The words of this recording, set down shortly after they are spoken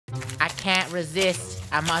can't resist.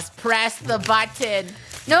 I must press the button.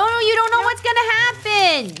 No, you don't know what's gonna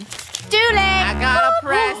happen. Too late. I gotta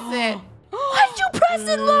press it. Why'd you press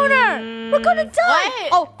it, Lunar? We're gonna die.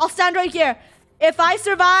 Oh, I'll stand right here. If I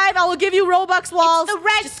survive, I will give you Robux walls. It's the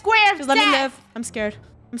red square. Just let me live. I'm scared.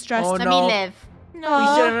 I'm stressed. Oh, Let no. me live. No. We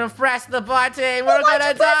shouldn't have pressed the button. We're why'd gonna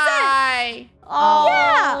you press it? die.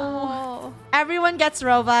 Oh. Yeah. Everyone gets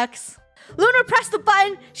Robux. Lunar pressed the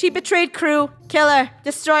button. She betrayed KREW. Kill her.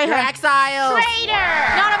 Destroy You're her. exiled. Traitor.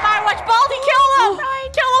 Not on my watch. Baldy, kill him.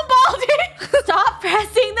 Kill him, Baldy. Stop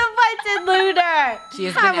pressing the button, Lunar. She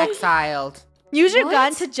has been exiled. Use your What?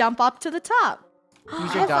 gun to jump up to the top.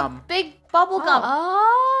 Use your gum. Big bubble gum.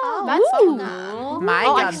 Oh, that's Ooh. cool. My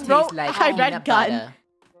Oh, I gum just tastes wrote like I read peanut gun. butter.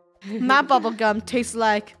 My bubble gum tastes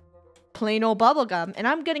like plain old bubble gum, and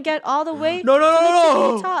I'm gonna get all the way No, no, to the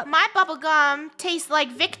no, no. top. My bubblegum tastes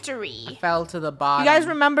like victory. Fell to the bottom. You guys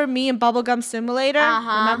remember me in Bubblegum Simulator?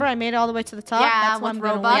 Uh-huh. Remember I made it all the way to the top? Yeah, That's why with I'm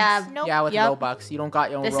gonna Robux. win. Yeah. Nope. Yeah, with Yep. Robux. You don't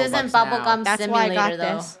got your own This Robux isn't now. bubblegum That's why I simulator, got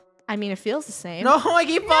though. this. I mean, it feels the same. No, I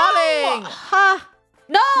keep falling. Ha!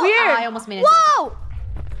 No. Weird. Oh, I almost made it. Whoa!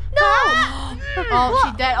 No! Oh,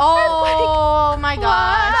 she dead. Oh my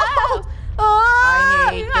god. Oh! I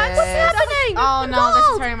hate What's this. happening? Oh no, this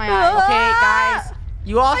is hurting my eyes. Okay, guys.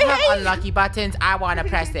 You all I have hate unlucky buttons. I want to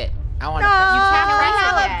press it. I want to No. press You it. can't Can we press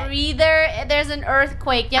have it a yet. breather? There's an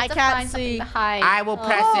earthquake. You have I to can't find something see. to hide. I will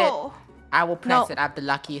press Oh. it. I will press No. it. I have the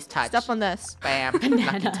luckiest touch. Step on this. Bam.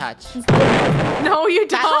 Lucky touch. No, you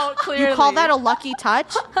don't. Clearly. You call that a lucky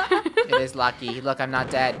touch? It is lucky. Look, I'm not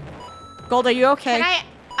dead. Gold, are you okay? Can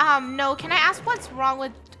I? No. Can I ask what's wrong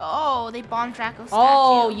with? Oh, they bombed Draco's statue.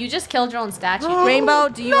 Oh, you just killed your own statue. Rainbow,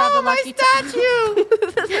 do you have a lucky touch? You're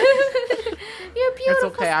beautiful.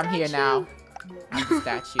 It's okay. I'm here now. I'm the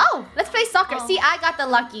statue. Oh, let's play soccer. Oh. See, I got the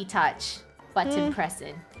lucky touch. Button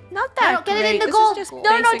pressing. Not No, that get it great. in the This goal. is just No,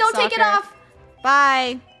 basic don't take it soccer. off.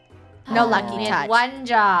 Bye. No Oh. lucky We had touch. one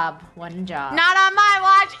job. One job. Not on my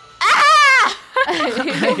watch. Ah!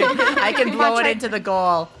 I can blow it into the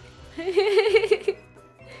goal.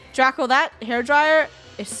 Draco, that hairdryer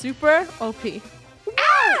is super OP.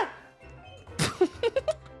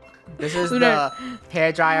 This is Lunar. the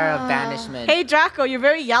hairdryer of banishment. Hey, Draco, you're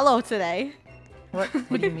very yellow today. What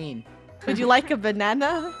do you mean? Would you like a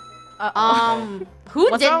banana? Who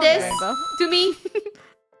What's did wrong with this Rainbow? to me?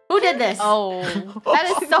 Who did this? Oh. That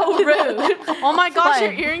is so rude. Oh my gosh, What?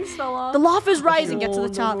 your earrings fell off. The lava is rising. Get to the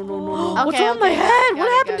top. Okay, What's wrong with my okay, head? got What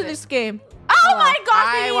it, happened got to it. this game? Oh my gosh,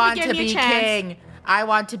 I you want need to to give me be a chance. king. I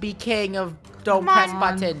want to be king of don't Come press on,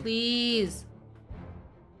 button. Please.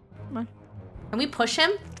 Come on. Can we push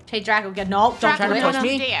him? Hey, Draco, get no. Don't Draco, do it. push don't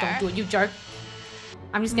me. dare. Don't do it, you jerk.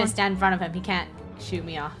 I'm just gonna stand in front of him. He can't shoot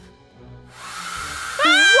me off.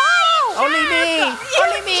 Only me.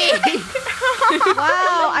 Only me.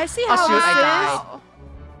 Wow, I see Oh how shoot! this I is. died.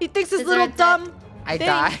 He thinks this Is little there a dumb I thing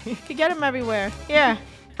died. could get him everywhere. Here,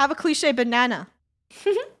 have a cliche banana.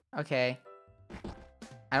 Okay.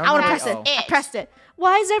 I don't I want to know press it. where- I pressed it.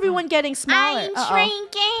 Why is everyone getting smaller? I'm Uh-oh.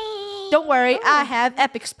 shrinking. Don't worry, I have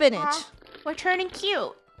epic spinach. We're turning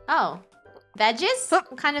cute. Oh. Veggies? Huh.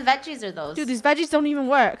 What kind of veggies are those? Dude, these veggies don't even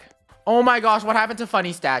work. Oh my gosh! What happened to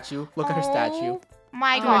Funny statue? Look at her statue. Oh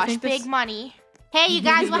my I gosh, think this- big money. Hey, you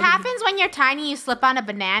guys, what happens when you're tiny? You slip on a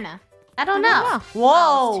banana. I don't I know. don't know.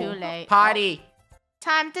 Oh, Whoa. it's too late. Party.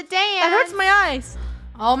 Time to dance. That hurts my eyes.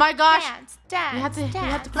 Oh my gosh. Dance, dance, You have to- you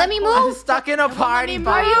dance. have to Let me I'm move. stuck in a party me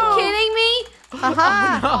ball. Are you move. kidding me?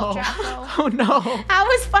 Haha. No. Oh no! How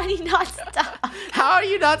is Funny not stuck? How are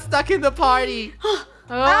you not stuck in the party?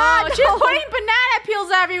 Oh, she's no. putting banana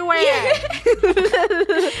peels everywhere.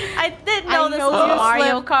 I didn't know this know was your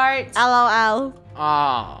Mario slip. Kart. LOL.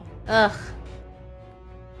 Oh, Ugh.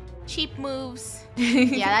 Cheap moves.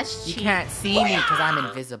 Yeah, that's you cheap. can't see me because I'm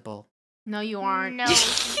invisible. No, you aren't. No,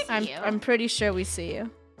 I'm pretty sure we see you.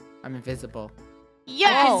 I'm invisible.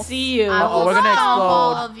 Yes. Oh. See you. I Uh-oh, will we're gonna stomp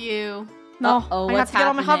all explode. of you. No, Uh-oh, I have what's to get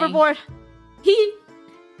on my happening? hoverboard.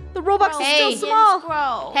 The Robux Hey. is still small.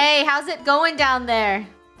 Grow. Hey, how's it going down there?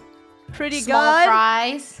 Pretty Small good.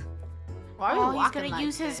 fries. Why Oh, he's walking gonna like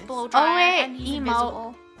use his this? blow dryer. Oh, wait, and he's emote.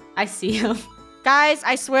 invisible. I see him. Guys,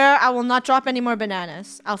 I swear I will not drop any more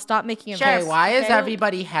bananas. I'll stop making it. Okay, why is okay?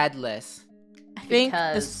 everybody headless? I think the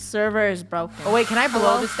Because- server is broken. Oh wait, can I blow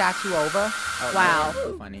Hello? the statue over? Oh, Wow.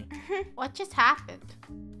 no, funny. What just happened?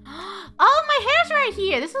 Oh, my hair's right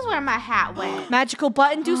here. This is where my hat went. Magical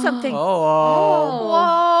button, do something. Oh.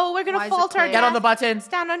 Whoa, we're gonna Why is it falter. clear? Get on the button.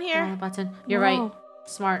 Stand on here. Button. You're Whoa. right.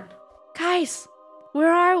 Smart. Guys,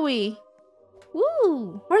 where are we?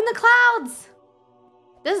 Woo. We're in the clouds.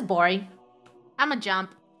 This is boring. I'm a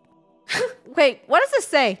jump. Wait, what does this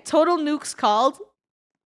say? Total nukes called?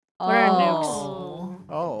 What are nukes?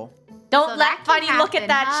 Oh. Don't So let that can Funny look at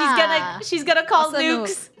that. happen, She's gonna call What's a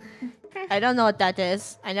nukes. I don't know what that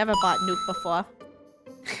is. I never bought nuke before.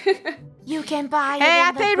 You can buy it. Hey, in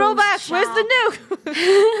I the paid boost Robux. Where's shop. the nuke?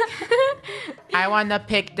 I want to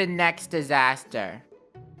pick the next disaster.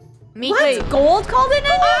 Me What? too. Gold called it in?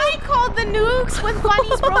 I called the nukes with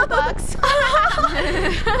Funny's Robux.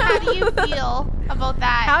 How do you feel about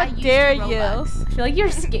that? How I used dare your you. Robux. I feel like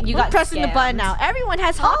you got pressing the button scammed. now. Everyone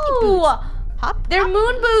has hockey boots. Oh, Hop. they're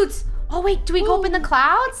moon boots. Oh wait, do we go up in the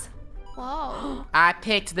clouds? Whoa. I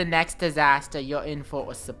picked the next disaster. You're in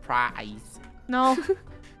for a surprise. No.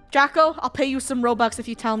 Draco, I'll pay you some Robux if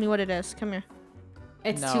you tell me what it is. Come here.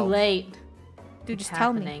 It's No. too late. Dude, just It's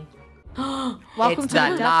tell me. happening. Welcome It's to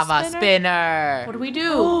the the lava Death spinner. What do we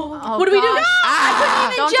do? Oh, what do we do? gosh.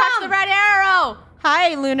 Ah! Don't touch the red arrow.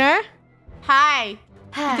 Hi, Lunar. Hi.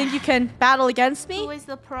 You think you can battle against me? Who is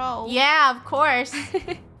the pro? Yeah, of course.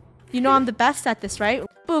 You know I'm the best at this, right?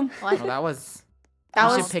 Boom. Oh, that was. That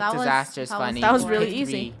you was- should pick that was- disasters, that was- Funny. that was You really picked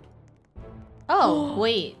easy. me. Oh,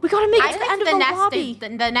 wait. We gotta make I it to the think end of the the next lobby.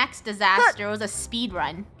 the next disaster was a speed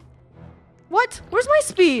run. What? Where's my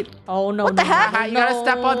speed? Oh no. What the no, heck? no, You gotta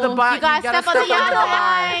step on the no. button. You gotta step on the yellow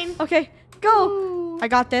line. Okay, go. I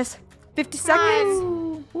got this. 50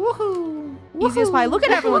 seconds. Woohoo. Easy as pie. Look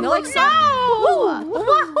at everyone. They're like, No.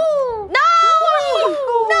 Woohoo. No!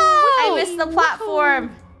 I missed the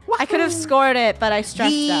platform. I could have scored it, but I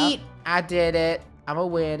stressed out. Yeet. I did it. I'm a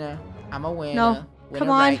winner. I'm a winner. No. Winner Come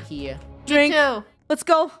on. right here. Drink. Too. Let's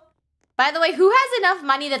go. By the way, who has enough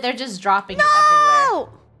money that they're just dropping it everywhere? Oh!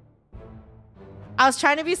 I was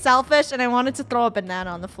trying to be selfish and I wanted to throw a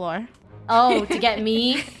banana on the floor. Oh, to get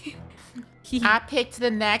me? I picked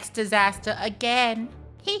the next disaster again.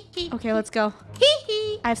 Okay, let's go.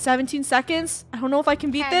 I have 17 seconds. I don't know if I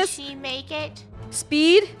can beat Can this. she make it?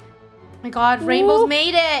 Speed. Oh my god, Rainbow's Ooh.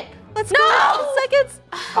 made it. Let's go. 10 seconds.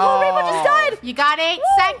 Oh, Rainbow just died. You got 8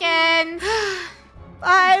 seconds.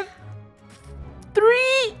 5,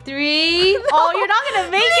 3. 3. Oh, you're not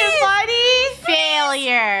gonna make it, buddy.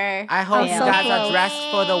 Failure. I hope you so guys are close.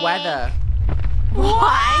 dressed for the weather.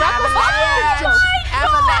 What? Avalanche!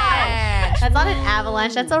 That's not an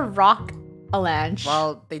avalanche. That's a rock avalanche.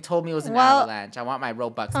 Well, they told me it was an Well- avalanche. I want my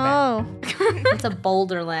Robux back. Oh, It's a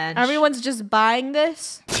boulder lanche. everyone's just buying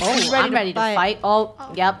this. Oh, I'm ready to fight. Oh,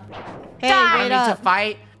 yep. Hey, I wait need to up.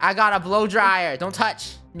 fight. I got a blow dryer. Don't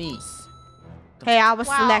touch me. Hey, I was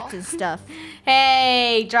Wow. selecting stuff.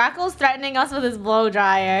 Hey, Draco's threatening us with his blow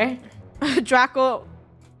dryer. Draco,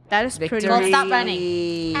 that is Victory. pretty. Well, stop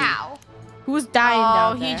running. Ow. Who's dying Oh,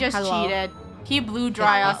 down he there? just Hello? cheated. He blew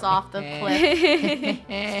dry us off the cliff.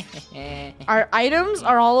 Our items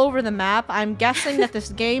are all over the map. I'm guessing that this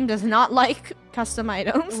game does not like custom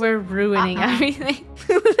items. We're ruining everything.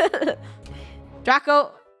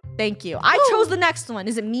 Draco, thank you. I chose the next one.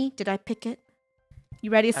 Is it me? Did I pick it?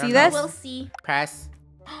 You ready to I see don't know. this? We'll see. Press.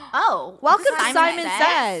 Oh. Welcome to Simon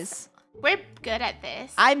Says. We're good at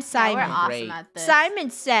this. I'm Yeah, Simon. we're awesome Great. at this. Simon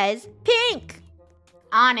says pink.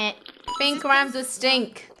 On it. Pink rhymes with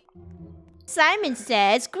stink. Simon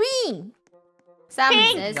says green. Simon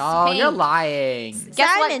Pink. says No, pink. you're lying. Guess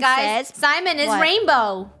Simon what, guys? says- Simon is What?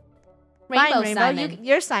 rainbow. Fine, Rainbow. Simon.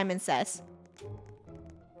 Your Simon says.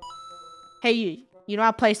 Hey, you know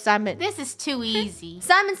I play Simon. This is too easy.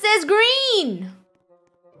 Simon says green.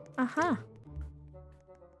 Uh-huh.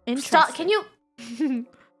 Interesting. Stop. Can you?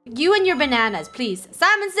 You and your bananas, please.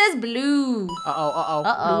 Simon says blue. Uh-oh.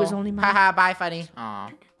 Blue is Uh-oh. only mine. Haha, bye, funny. Aw.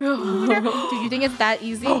 Do you think it's that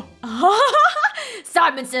easy?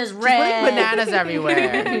 Simon says Putting red. bananas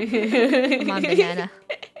everywhere. Come on, banana.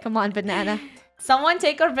 Come on, banana. Someone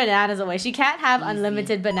take her bananas away. She can't have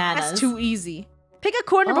unlimited bananas. That's too easy. Pick a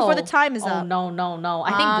corner before the time is oh, up. no.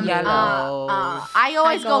 I think blue. yellow. I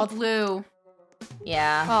always go gold. blue.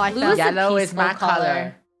 Yeah. Oh, I blue found- is a Yellow is my peaceful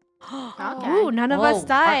color. Okay. Ooh, none of Whoa, us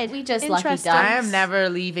died. aren't we just lucky Interesting. ducks? I am never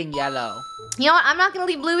leaving yellow. You know what? I'm not gonna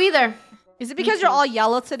leave blue either. Is it because you're all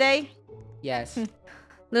yellow today? Yes.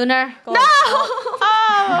 Lunar. Gold.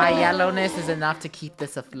 My yellowness is enough to keep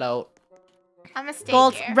this afloat. I'm a stay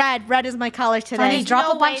Gold, here. red. Red is my color today. Funny, drop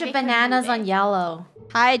no a bunch way of they can bananas move it. on yellow.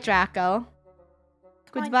 Hi, Draco.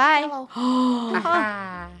 Come on, Goodbye. yellow.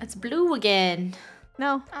 Haha. It's blue again.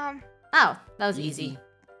 No, Oh, that was easy.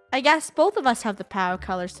 I guess both of us have the power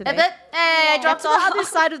colors today. Hey, I Drop dropped to the off. other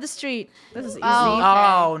side of the street. This is easy. Oh.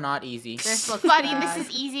 Oh, not easy. This looks funny. This is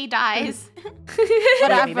easy dies.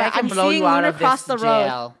 Whatever. Maybe I can I'm blow seeing you out Lunar of cross this the road.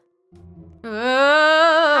 jail.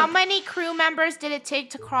 How many crew members did it take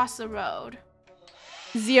to cross the road?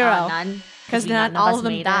 0. None. Because None not all us of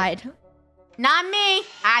them made it. died. Not me.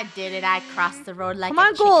 I did it. I crossed the road like Come a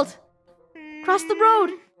on, chicken. Gold. Cross the road.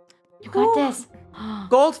 You got this.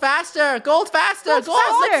 Gold faster! Gold faster! Gold,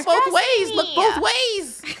 faster. look both Trust ways! me. Look both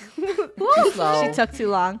ways! Too slow. She took too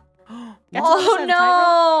long. Oh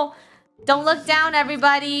no! Don't look down,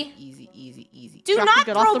 everybody. Easy, easy, easy. Do Draco, not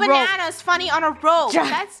get off throw the rope. bananas funny on a rope. Drac-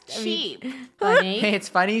 That's cheap. Funny. Hey, it's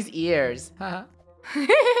Funny's ears. What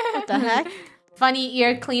the heck? Funny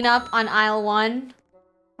ear cleanup on aisle 1.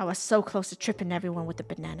 I was so close to tripping everyone with the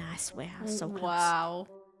banana, I swear. I was so close. Wow.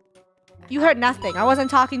 You heard nothing. I wasn't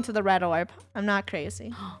talking to the red orb. I'm not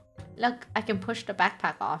crazy. Look, I can push the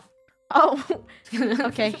backpack off. Oh,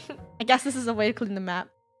 okay. I guess this is a way to clean the map.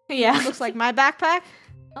 Yeah. Looks like my backpack.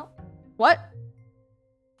 Oh. What?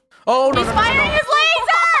 Oh, no, He's no, no, no, firing no. his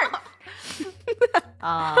laser!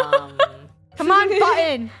 Come on,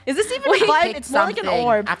 button. Is this even a I button? picked It's more like an something.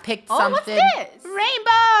 orb. I picked Oh, what's something. this?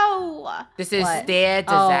 Rainbow! This is What? stair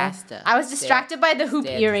Oh, disaster. I was distracted by the hoop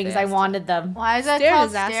Stair earrings. I disaster. wanted them. Why is that Stair called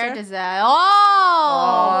disaster? stair disaster?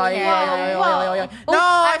 Oh, Oh! yeah, yeah, yeah, yeah, yeah, yeah. Oh, No,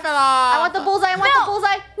 I fell off. I want the bullseye. I want the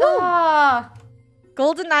bullseye. Ah.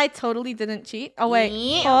 GoldenEye totally didn't cheat. Oh, wait.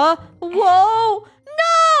 Yeah. Whoa.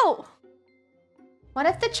 No! What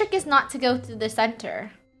if the trick is not to go through the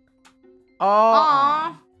center? Oh.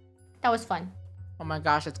 Aw. That was fun. Oh my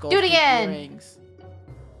gosh, it's gold. Do it again. Earrings.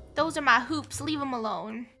 Those are my hoops. Leave them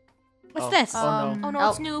alone. What's Oh. this? Oh, no. Oh no, Oh,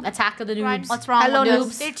 it's noob. Attack of the Run. noobs. What's wrong Hello, with noobs.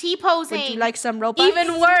 noobs? They're T-posing. Would you like some Robux?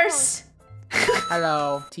 Even worse.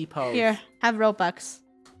 Hello, T-pose. Here, have Robux.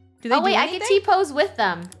 Do they Oh wait, do I anything? can T-pose with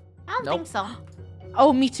them. I don't Nope. think so.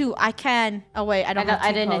 Oh, me too. I can. Oh wait, I don't. I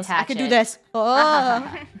have didn't T-pose. I attach can do it. this.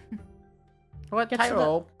 Oh. What Get to the-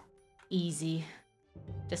 tightrope? Easy.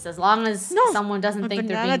 Just as long as No, someone doesn't my think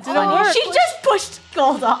they're banana being didn't funny. work. She just pushed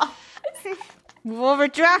gold off. Move over,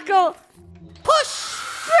 Draco. Push!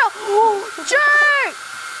 Jerk!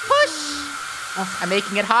 I'm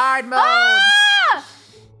making it hard mode. Ah!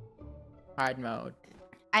 Hard mode.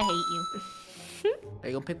 I hate you. Are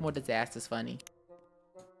you gonna pick more disasters, Funny?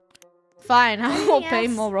 Fine, I will pay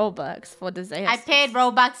Yes. more Robux for disaster. I paid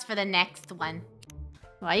Robux for the next one.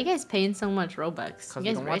 Why are you guys paying so much Robux? Because You we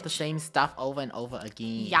guys don't want the rich? same stuff over and over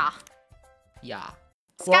again. Yeah. Yeah.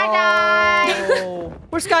 Skydive! Whoa.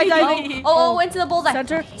 We're skydiving. Oh, into the bullseye.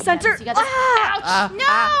 Center, Okay, you center. got this, you got this. Ah! Ouch!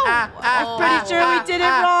 No! I'm Pretty sure we did it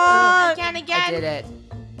wrong. Again, I again. did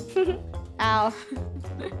it. Ow.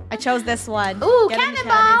 I chose this one. Ooh, Get in the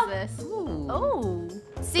cannonball. What is this? Ooh. Oh.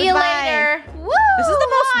 See you Goodbye. later. Woo! This is the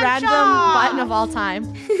most Good random job. button of all time.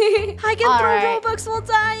 I can All throw right. Robux while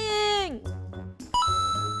dying.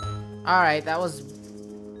 Alright, that was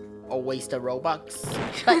a waste of Robux.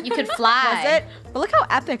 But you could fly. Was it? But look how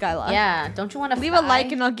epic I look. Yeah, don't you want to Leave a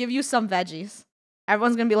like and I'll give you some veggies.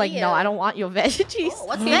 Everyone's gonna be like, no, Ew. I don't want your veggies.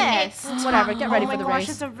 What's this? Whatever, get ready oh for the my gosh, race.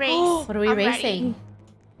 it's a race. What are we I'm ready. racing?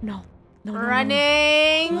 No. No, no, no, no.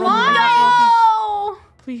 Running. Whoa.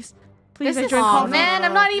 Please. Please, This I is- drink Oh coffee. man,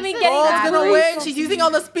 I'm not even This is getting Gold's that. gonna race. win. She's using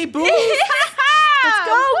all the speed boost. Let's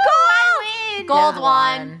go, I go! win. Gold Yeah,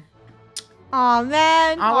 one. Aw,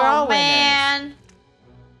 man. Oh, we're all Oh man.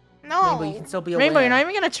 No. Rainbow, you can still be a Rainbow, winner. you're not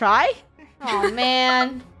even gonna try? Oh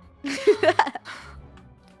man.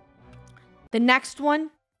 The next one.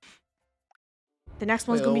 The next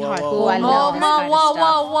one's Wait, gonna be whoa, hard. whoa, Ooh, I whoa, love Whoa, this whoa, kind of whoa,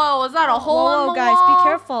 stuff. whoa, whoa. Is that a hole in Whoa, the guys, wall? be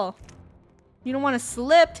careful. You don't want to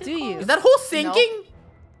slip, do you? Is that hole sinking?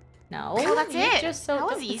 No. Oh, that's you're it. Just so that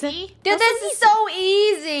was Dude, easy. this is so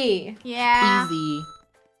easy. Yeah. Easy.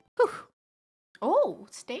 Oh,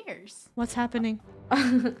 stairs. What's happening?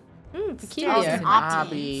 Mm, Stairs. peculiar. It's an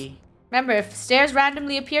Options. obby. Remember, if stairs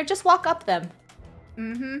randomly appear, just walk up them.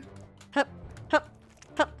 Mm-hmm. Hup, hup,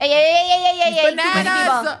 hup. Hey,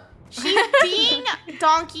 Bananas! She's being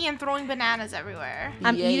donkey and throwing bananas everywhere.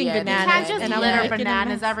 I'm eating You bananas. can't just and I'm litter making a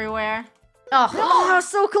bananas mess. everywhere. Oh,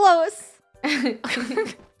 so close. Oh.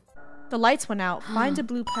 The lights went out. Find a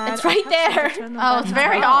blue pad. It's right there. Turn the Oh, it's button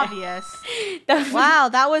very on. obvious. Wow,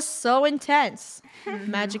 that was so intense.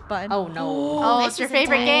 Magic button. Oh no. Oh, it's your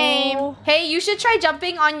favorite game. Hey, you should try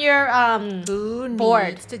jumping on your Who Board.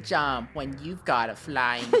 needs to jump when you've got a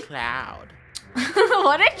flying cloud?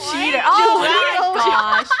 What a cheater. Oh my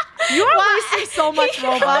gosh. You are wasting so much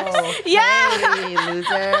Robux. Oh, Yeah. Hey,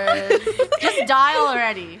 losers. Just die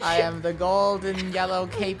already. I am the golden yellow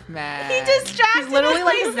cape man. He distracted He's literally us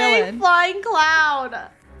like by a saying villain. flying cloud.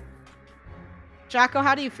 Draco,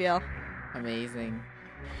 how do you feel? Amazing.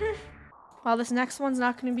 Well, this next one's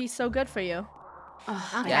not going to be so good for you.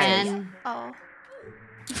 Again. Oh.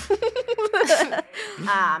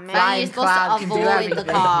 Ah, man. Finally, you're Flying supposed cloud to can do avoid the everything.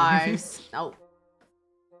 cars. Oh.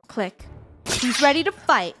 Click. Who's ready to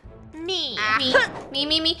fight? Me.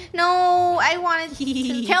 Me. No, I wanted to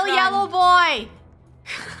Kill run. Yellow Boy.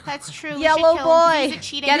 That's true. We should Yellow kill him. Boy. He's a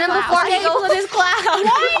cheating Get him clown. before he goes in his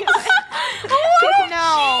cloud.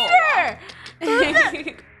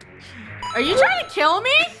 Are you trying to kill me?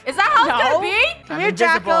 Is that how it's gonna be? Come I'm here,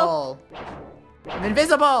 invisible. I'm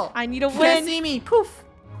invisible. I need to You can't win. see me. Poof.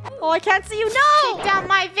 Oh, I can't see you. No. Take down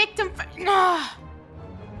my victim.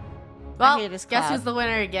 Well, hate this guess cloud. who's the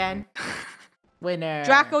winner again? Winner.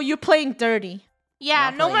 Draco, you're playing dirty. Yeah,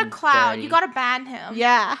 Not no more playing Cloud. dirty. You gotta ban him.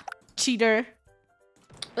 Yeah. Cheater.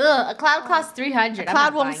 Ugh, a cloud costs 300. I'm Cloud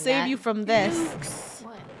not won't buying save that. you from this.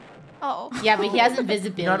 What? Oh. Yeah, but he has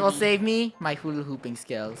invisibility. You know what will save me? My hula hooping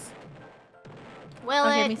skills. Will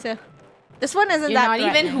Okay, it? me too. This one isn't You're that not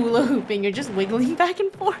even threatening. hula hooping. You're just wiggling back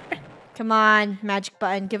and forth. Come on, magic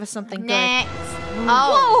button. Give us something Next. good.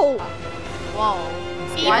 Oh. Whoa!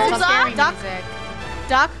 Whoa. Evil Why is it duck? scary Duck? music?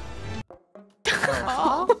 Duck.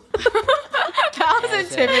 Oh. That was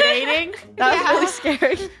intimidating. That Yeah. was really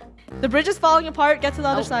scary. The bridge is falling apart. Get to the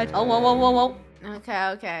other side. Oh, whoa, whoa, whoa, whoa. Okay,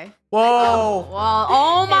 okay. Whoa. Well,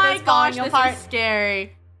 oh my is gosh, falling this apart. is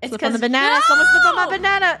scary. It's Slip on the 'cause- banana. No! Someone slip on my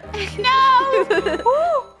banana.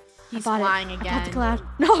 No. He's bought it. flying I got again. the cloud.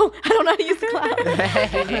 No, I don't know how to use the cloud.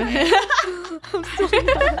 I'm so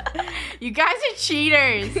bad. You guys are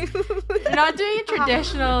cheaters. You're not doing it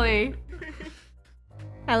traditionally.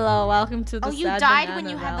 Hello, welcome to the Oh, you sad died banana when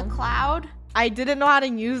you had realm. the cloud? I didn't know how to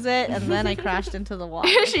use it, and then I crashed into the water.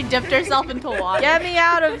 She dipped herself into water. Get me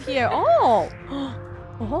out of here. Oh.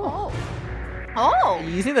 Oh. Oh. You're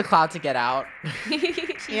using the cloud to get out.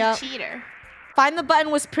 She's Yep. a cheater. Find the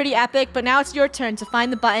button was pretty epic, but now it's your turn to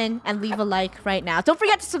find the button and leave a like right now. Don't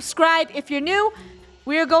forget to subscribe if you're new.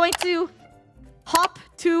 We are going to hop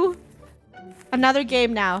to another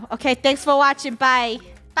game now. Okay, thanks for watching. Bye.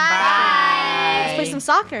 Bye. Let's play some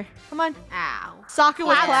soccer. Come on. Ow. Soccer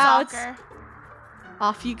with Cloud clouds. soccer.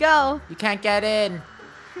 Off you go. You can't get in.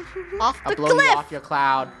 Off I'll the blow you cliff. off your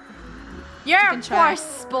cloud. You're a can try. poor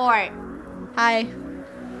sport. Hi.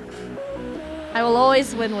 I will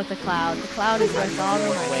always win with the cloud. The cloud is worth all the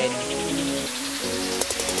money. Win.